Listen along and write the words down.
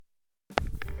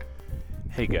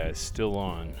Hey guys, still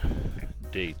on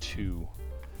day 2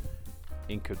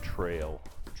 Inca Trail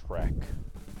trek.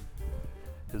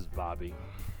 This is Bobby.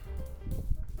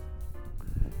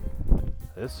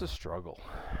 This is a struggle.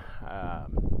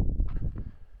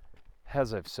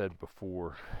 As I've said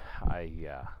before, I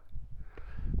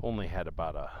only had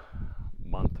about a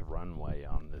month runway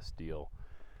on this deal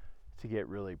to get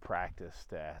really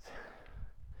practiced at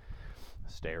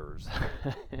stairs.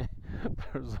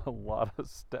 There's a lot of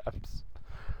steps.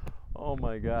 Oh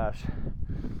my gosh.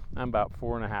 I'm about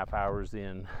 4.5 hours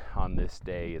in on this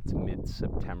day. It's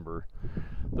mid-September.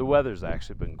 The weather's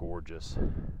actually been gorgeous.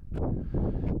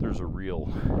 There's a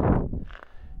real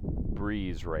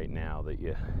breeze right now that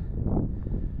you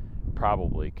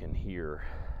probably can hear.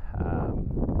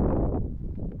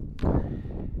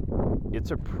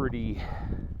 It's a pretty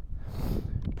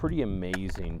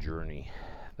amazing journey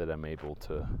that I'm able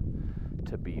to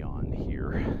be on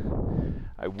here.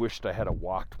 I wished I had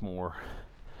walked more.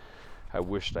 I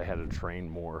wished I had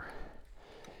trained more.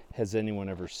 Has anyone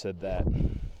ever said that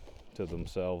to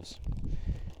themselves?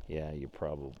 Yeah, you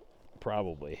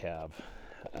probably have.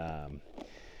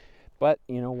 But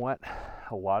you know what?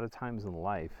 A lot of times in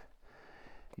life,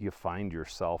 you find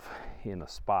yourself in a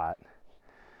spot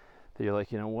that you're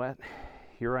like, you know what?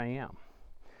 Here I am.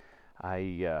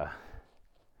 I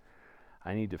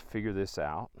need to figure this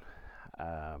out.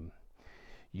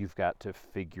 You've got to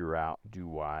figure out,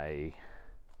 do I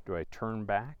turn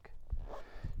back?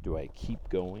 Do I keep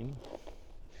going?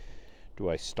 Do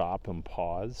I stop and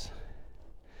pause?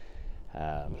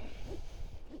 That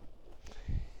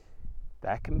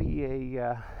can be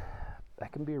a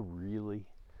really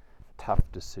tough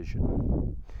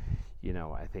decision. You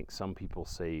know, I think some people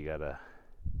say you gotta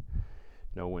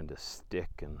know when to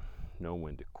stick and know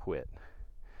when to quit.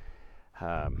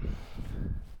 I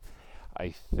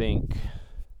think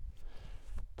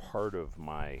part of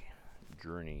my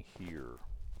journey here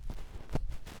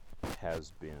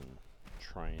has been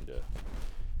trying to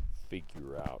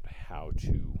figure out how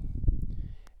to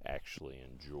actually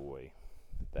enjoy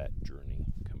that journey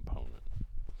component.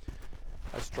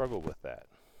 I struggle with that.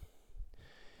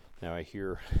 Now I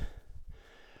hear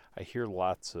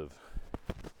lots of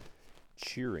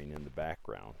cheering in the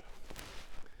background.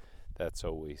 That's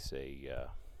always a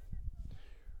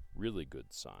really good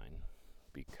sign,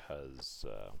 because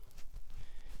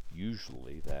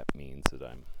usually that means that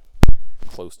I'm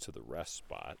close to the rest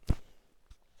spot.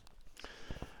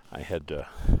 I had to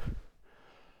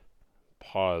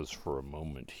pause for a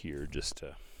moment here just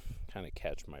to kind of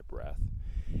catch my breath.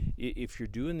 If you're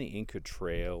doing the Inca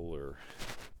Trail or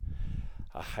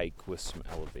a hike with some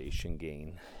elevation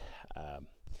gain,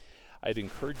 I'd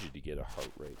encourage you to get a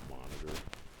heart rate monitor.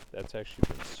 That's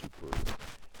actually been super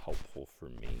helpful for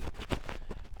me.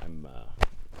 I'm a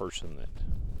person that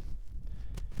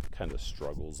kind of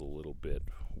struggles a little bit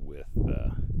with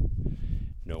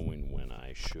knowing when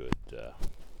I should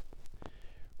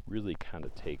really kind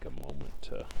of take a moment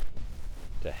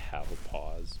to have a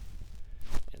pause.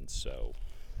 And so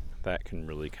that can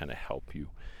really kind of helps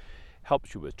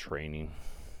you with training,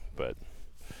 but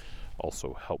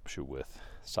also helps you with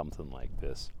something like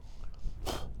this.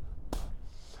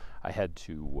 I had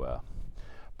to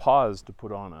pause to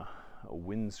put on a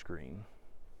windscreen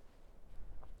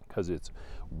because it's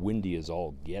windy as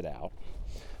all get out.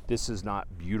 This is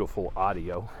not beautiful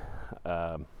audio.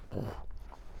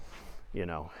 You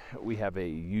know, we have a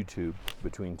YouTube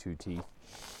between two teeth,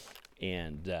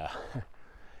 and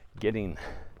getting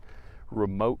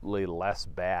remotely less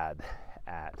bad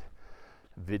at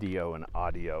video and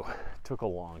audio took a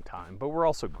long time, but we're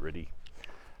also gritty.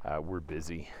 We're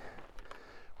busy.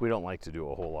 We don't like to do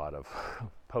a whole lot of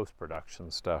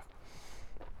post-production stuff.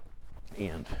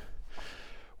 And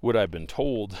what I've been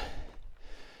told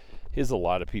is a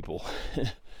lot of people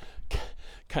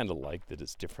kind of like that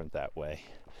it's different that way.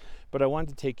 But I wanted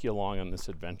to take you along on this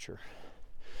adventure.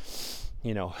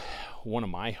 You know, one of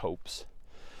my hopes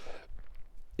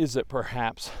is that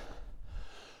perhaps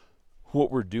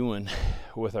what we're doing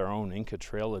with our own Inca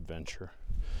Trail adventure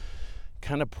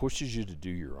kind of pushes you to do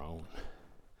your own.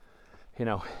 You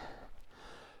know,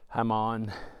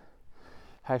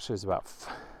 it's about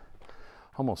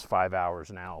almost 5 hours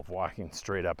now of walking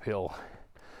straight uphill,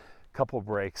 couple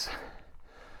breaks,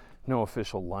 no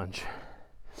official lunch,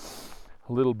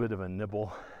 a little bit of a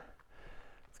nibble.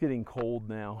 It's getting cold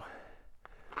now,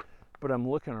 but I'm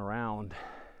looking around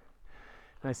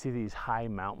and I see these high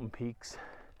mountain peaks.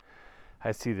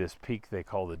 I see this peak they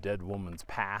call the Dead Woman's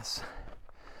Pass,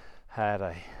 that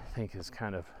I think is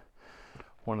kind of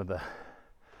one of the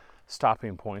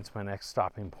stopping points, my next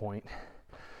stopping point,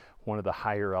 one of the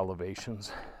higher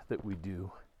elevations that we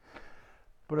do.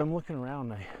 But I'm looking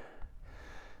around and I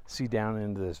see down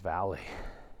into this valley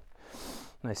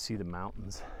and I see the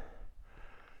mountains.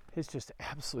 It's just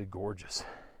absolutely gorgeous.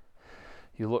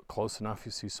 You look close enough,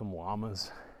 you see some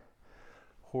llamas,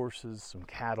 horses, some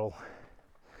cattle.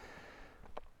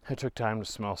 I took time to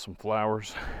smell some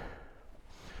flowers,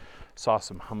 saw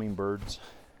some hummingbirds.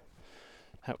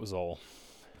 That was all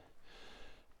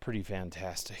pretty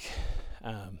fantastic.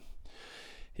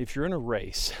 If you're in a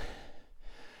race,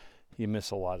 you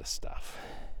miss a lot of stuff.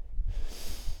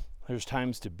 There's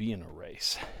times to be in a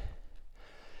race.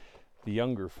 The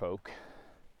younger folk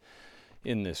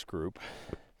in this group,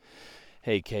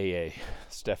 aka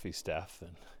Steffi Steph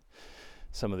and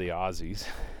some of the Aussies,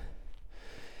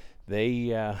 they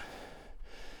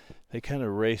kind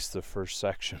of raced the first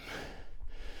section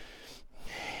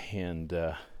and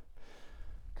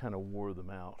kind of wore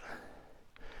them out.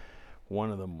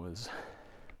 One of them was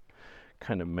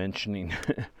kind of mentioning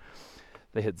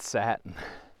they had sat and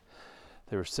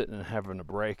they were sitting and having a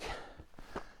break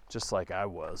just like I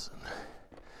was, and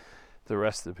the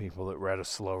rest of the people that were at a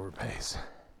slower pace.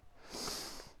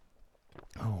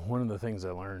 One of the things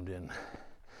I learned in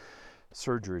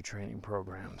surgery training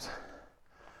programs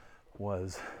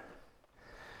was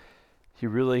you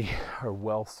really are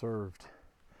well served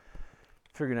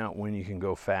figuring out when you can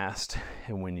go fast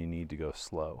and when you need to go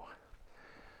slow.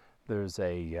 There's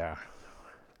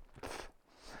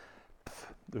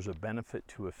a benefit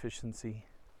to efficiency.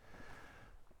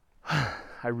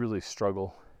 I really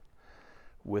struggle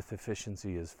with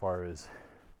efficiency as far as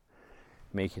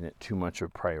making it too much of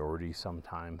a priority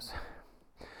sometimes.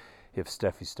 If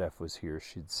Steffi Steph was here,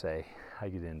 she'd say I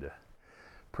get into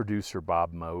producer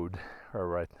Bob mode. All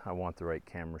right, I want the right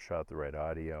camera shot, the right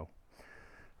audio,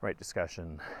 right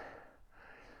discussion.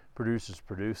 Producers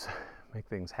produce, make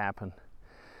things happen.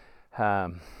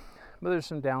 But there's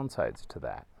some downsides to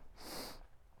that.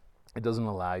 It doesn't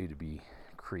allow you to be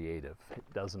creative. It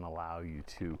doesn't allow you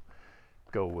to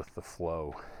go with the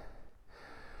flow.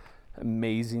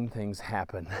 Amazing things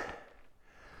happen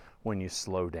when you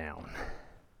slow down.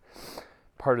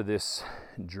 Part of this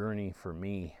journey for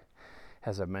me,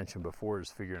 as I've mentioned before,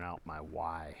 is figuring out my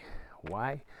why.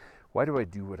 Why do I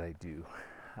do what I do?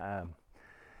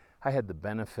 I had the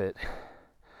benefit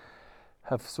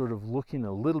of sort of looking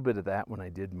a little bit at that when I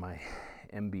did my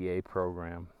MBA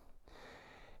program.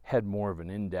 Had more of an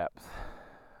in-depth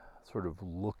sort of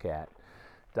look at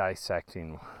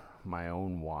dissecting my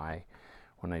own why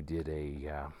when I did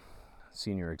a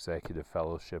senior executive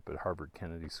fellowship at Harvard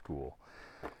Kennedy School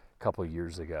a couple of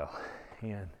years ago.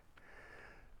 And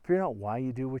figuring out why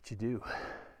you do what you do.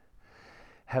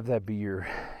 Have that be your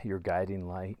guiding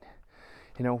light.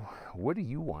 You know, what do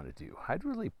you want to do? I'd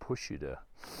really push you to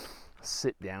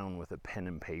sit down with a pen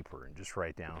and paper and just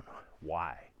write down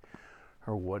why,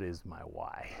 or what is my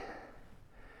why.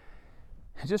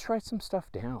 And just write some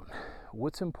stuff down.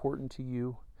 What's important to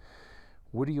you?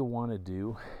 What do you want to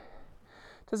do?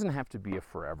 It doesn't have to be a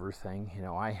forever thing. You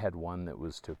know, I had one that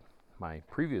was my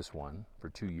previous one for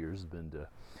 2 years has been to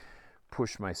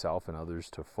push myself and others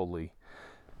to fully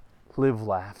live,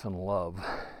 laugh, and love.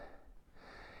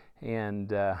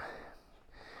 And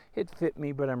it fit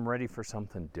me, but I'm ready for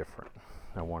something different.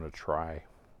 I want to try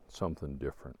something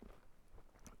different.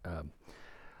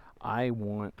 I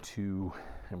want to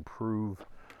improve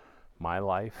my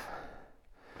life.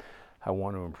 I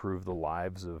want to improve the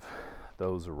lives of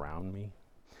those around me.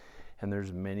 And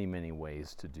there's many, many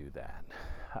ways to do that.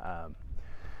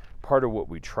 Part of what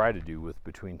we try to do with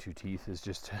Between Two Teeth is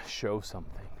just to show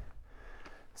something.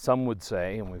 Some would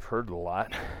say, and we've heard it a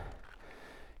lot,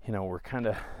 you know, we're kind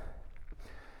of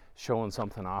showing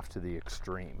something off to the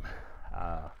extreme.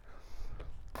 I've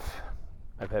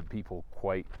had people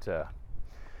quite,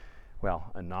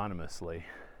 anonymously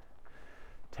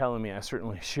telling me I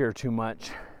certainly share too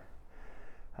much.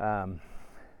 But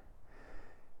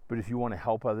if you want to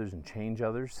help others and change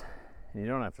others, and you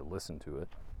don't have to listen to it,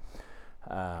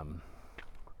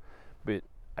 but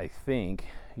I think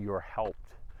you're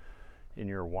helped in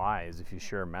your whys if you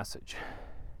share a message.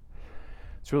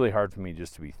 It's really hard for me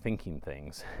just to be thinking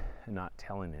things and not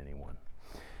telling anyone.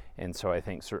 And so I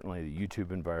think certainly the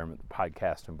YouTube environment, the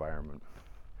podcast environment,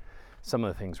 some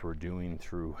of the things we're doing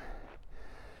through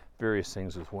various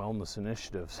things with wellness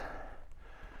initiatives,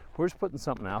 we're just putting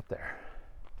something out there.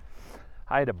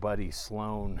 I had a buddy,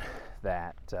 Sloan,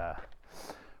 that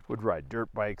would ride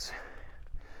dirt bikes,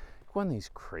 go on these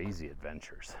crazy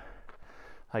adventures,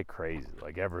 like crazy,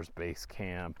 like Everest Base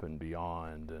Camp and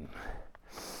beyond, and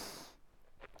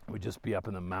we'd just be up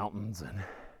in the mountains and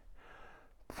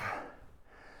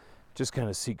just kind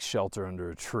of seek shelter under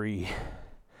a tree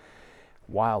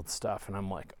wild stuff. And I'm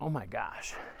like, oh my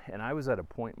gosh. And I was at a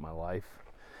point in my life,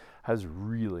 I was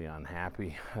really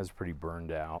unhappy. I was pretty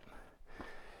burned out.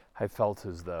 I felt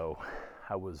as though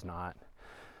I was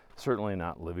certainly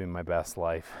not living my best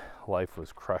life. Life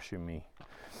was crushing me.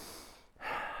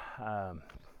 And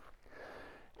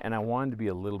I wanted to be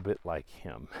a little bit like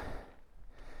him.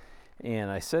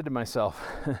 And I said to myself,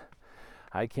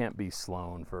 I can't be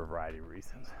Sloan for a variety of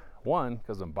reasons. One,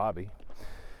 because I'm Bobby.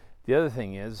 The other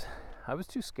thing is, I was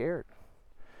too scared.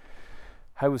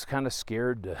 I was kind of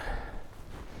scared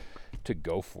to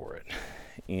go for it.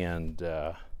 And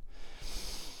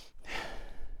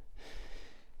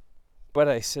but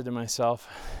I said to myself,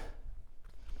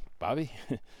 Bobby,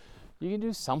 you can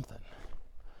do something.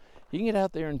 You can get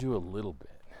out there and do a little bit.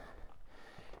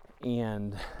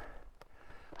 And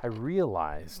I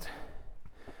realized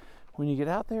when you get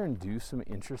out there and do some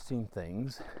interesting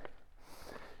things,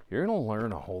 you're going to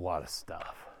learn a whole lot of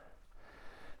stuff.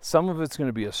 Some of it's going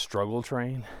to be a struggle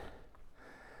train.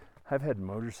 I've had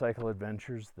motorcycle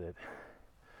adventures that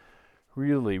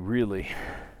really, really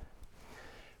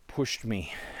pushed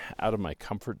me out of my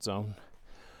comfort zone.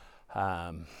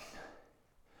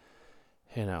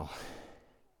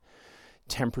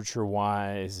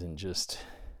 Temperature-wise, and just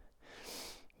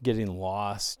getting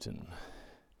lost and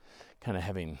kind of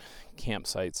having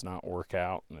campsites not work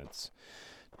out, and it's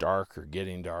dark or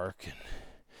getting dark, and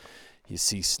you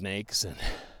see snakes, and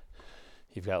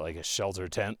you've got like a shelter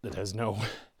tent that has no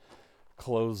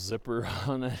closed zipper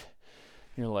on it.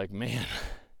 You're like, man,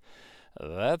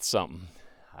 that's something.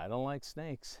 I don't like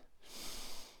snakes.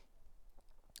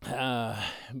 But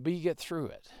you get through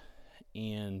it.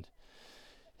 And,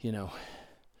 you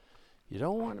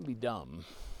don't want to be dumb.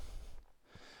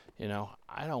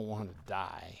 I don't want to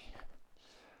die.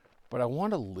 But I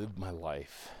want to live my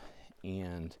life.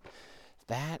 And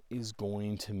that is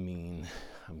going to mean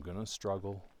I'm going to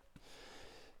struggle.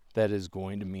 That is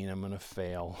going to mean I'm going to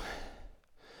fail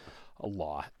a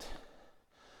lot.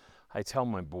 I tell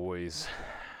my boys,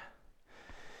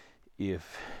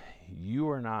 if you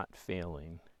are not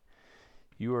failing,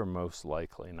 you are most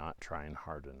likely not trying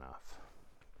hard enough.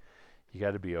 You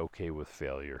got to be okay with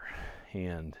failure.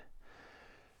 And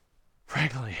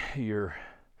frankly, you're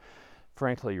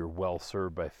well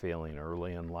served by failing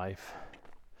early in life.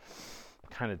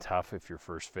 Kind of tough if your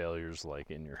first failure's like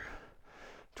in your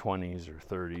 20s or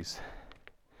 30s.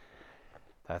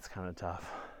 That's kind of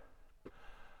tough.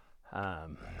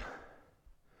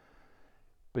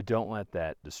 But don't let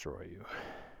that destroy you.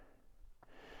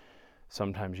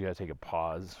 Sometimes you got to take a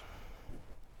pause.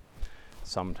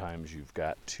 Sometimes you've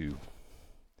got to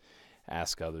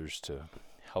ask others to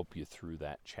help you through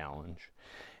that challenge.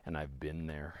 And I've been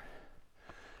there.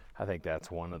 I think that's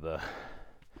one of the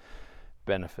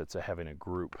benefits of having a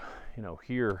group.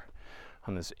 Here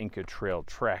on this Inca Trail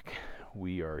trek,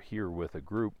 we are here with a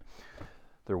group.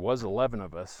 There was 11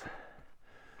 of us.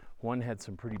 One had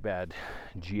some pretty bad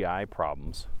GI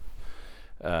problems.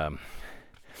 And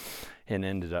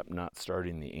ended up not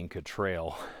starting the Inca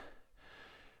Trail,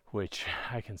 which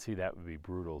I can see that would be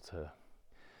brutal, to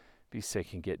be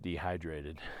sick and get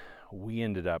dehydrated. We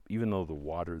ended up, even though the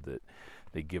water that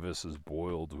they give us is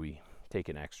boiled, we take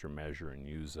an extra measure and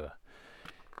use a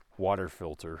water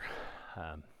filter.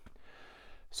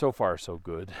 So far, so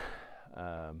good.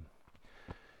 But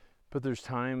there's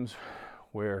times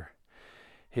where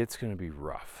it's going to be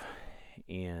rough,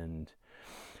 and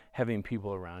having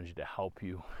people around you to help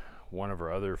you. One of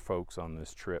our other folks on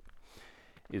this trip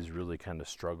is really kind of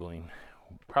struggling,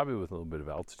 probably with a little bit of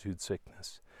altitude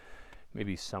sickness,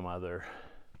 maybe some other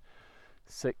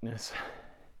sickness.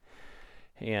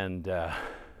 And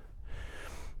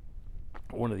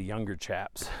one of the younger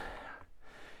chaps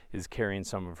is carrying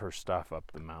some of her stuff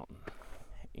up the mountain.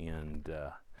 And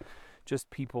just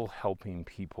people helping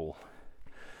people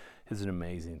is an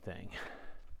amazing thing.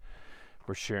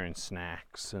 We're sharing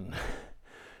snacks and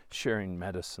sharing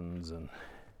medicines and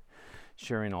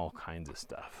sharing all kinds of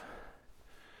stuff.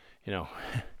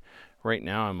 Right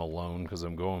now I'm alone because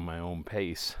I'm going my own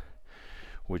pace,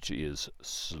 which is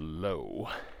slow.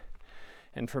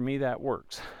 And for me, that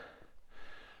works.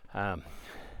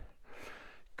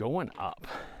 Going up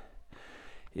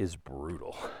is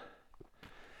brutal.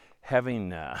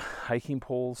 Having hiking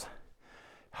poles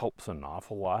helps an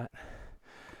awful lot.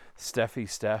 Steph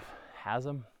has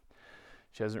them.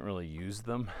 She hasn't really used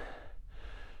them.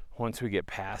 Once we get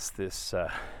past this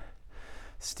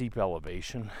steep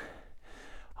elevation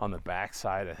on the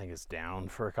backside, I think it's down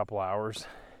for a couple hours,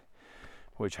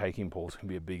 which hiking poles can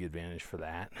be a big advantage for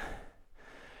that.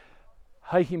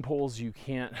 Hiking poles, you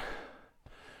can't,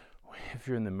 if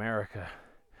you're in America,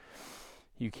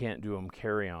 you can't do them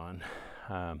carry-on.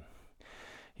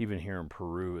 Even here in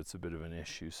Peru, it's a bit of an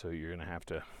issue, so you're going to have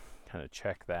to kind of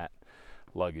check that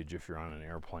luggage if you're on an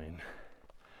airplane.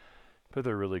 But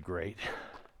they're really great.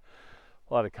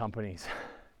 A lot of companies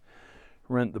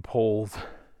rent the poles,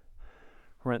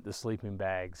 rent the sleeping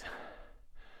bags,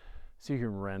 so you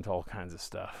can rent all kinds of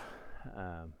stuff.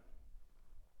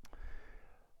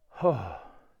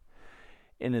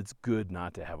 And it's good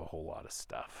not to have a whole lot of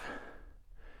stuff.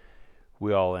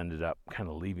 We all ended up kind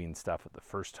of leaving stuff at the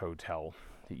first hotel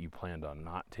that you planned on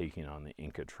not taking on the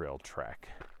Inca Trail trek.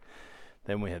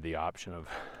 Then we had the option of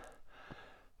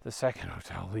the second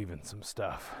hotel leaving some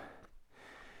stuff.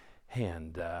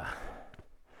 And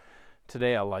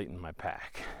today I lightened my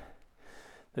pack.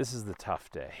 This is the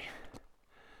tough day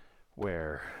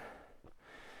where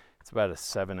it's about a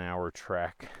 7-hour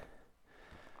trek.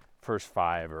 First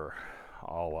 5 are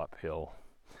all uphill,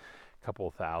 a couple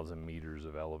thousand meters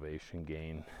of elevation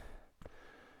gain,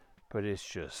 but it's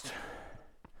just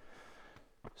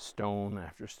stone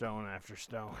after stone after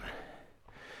stone.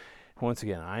 Once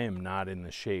again, I am not in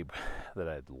the shape that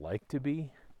I'd like to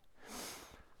be.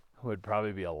 It would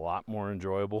probably be a lot more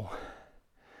enjoyable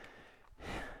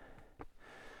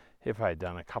if I'd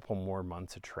done a couple more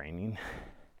months of training.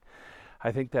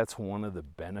 I think that's one of the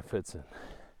benefits and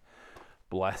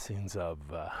blessings of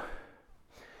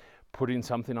putting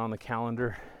something on the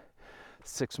calendar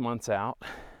 6 months out,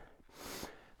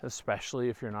 especially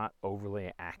if you're not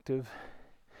overly active.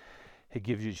 It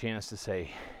gives you a chance to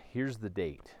say, here's the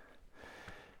date.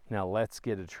 Now let's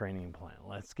get a training plan.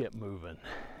 Let's get moving.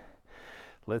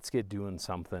 Let's get doing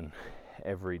something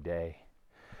every day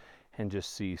and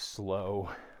just see slow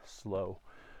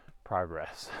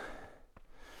progress.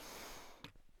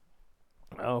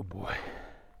 Oh boy.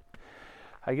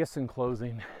 I guess in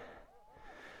closing,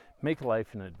 make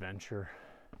life an adventure.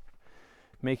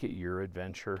 Make it your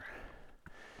adventure.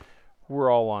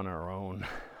 We're all on our own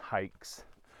hikes.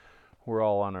 We're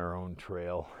all on our own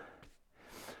trail.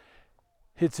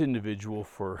 It's individual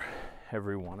for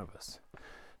every one of us.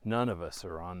 None of us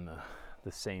are on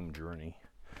the same journey,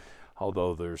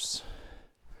 although there's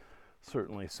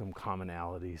certainly some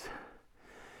commonalities.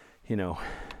 You know,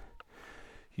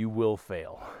 you will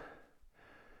fail.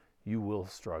 You will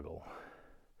struggle.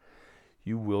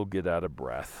 You will get out of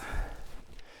breath.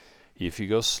 If you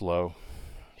go slow,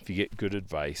 if you get good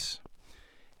advice,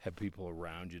 have people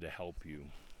around you to help you,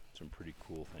 some pretty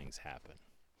cool things happen.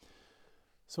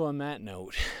 So on that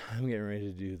note, I'm getting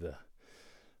ready to do the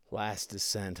last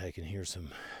descent. I can hear some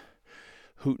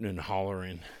hooting and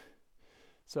hollering.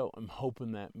 So I'm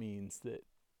hoping that means that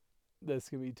that's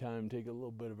going to be time to take a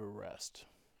little bit of a rest.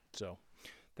 So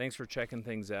thanks for checking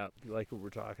things out. If you like what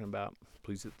we're talking about,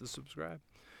 please hit the subscribe.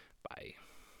 Bye.